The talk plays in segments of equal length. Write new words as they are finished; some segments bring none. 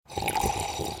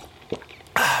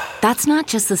That's not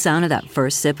just the sound of that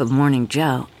first sip of Morning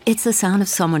Joe. It's the sound of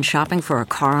someone shopping for a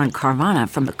car on Carvana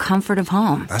from the comfort of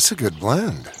home. That's a good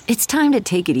blend. It's time to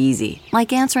take it easy,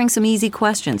 like answering some easy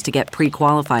questions to get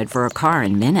pre-qualified for a car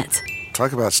in minutes.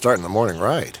 Talk about starting the morning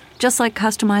right. Just like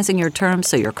customizing your terms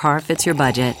so your car fits your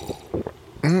budget.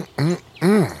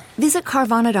 Visit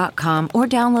Carvana.com or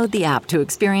download the app to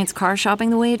experience car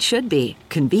shopping the way it should be.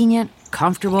 Convenient,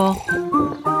 comfortable.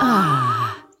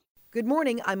 Good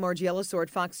morning, I'm Margie Ellisor at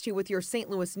Fox 2 with your St.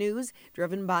 Louis news,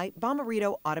 driven by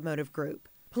Bomarito Automotive Group.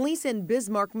 Police in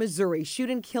Bismarck, Missouri shoot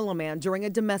and kill a man during a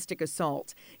domestic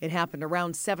assault. It happened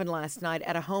around 7 last night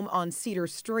at a home on Cedar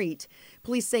Street.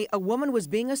 Police say a woman was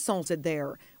being assaulted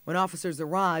there. When officers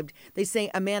arrived, they say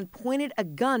a man pointed a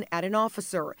gun at an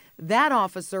officer. That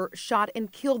officer shot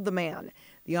and killed the man.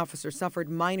 The officer suffered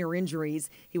minor injuries.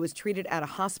 He was treated at a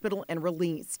hospital and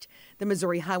released. The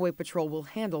Missouri Highway Patrol will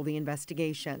handle the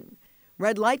investigation.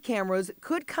 Red light cameras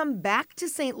could come back to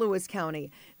St. Louis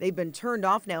County. They've been turned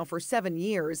off now for 7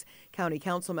 years. County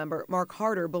Council member Mark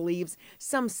Harder believes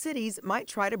some cities might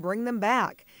try to bring them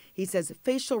back. He says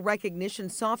facial recognition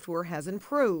software has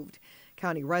improved.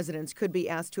 County residents could be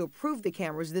asked to approve the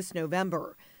cameras this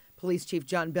November. Police Chief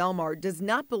John Belmar does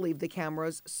not believe the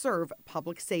cameras serve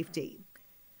public safety.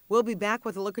 We'll be back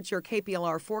with a look at your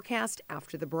KPLR forecast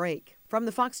after the break. From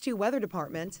the Fox 2 Weather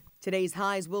Department, today's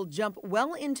highs will jump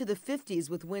well into the 50s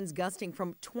with winds gusting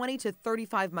from 20 to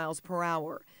 35 miles per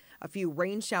hour. A few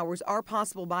rain showers are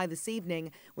possible by this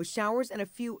evening, with showers and a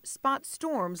few spot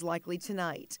storms likely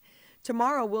tonight.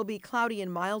 Tomorrow will be cloudy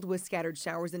and mild with scattered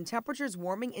showers and temperatures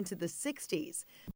warming into the 60s.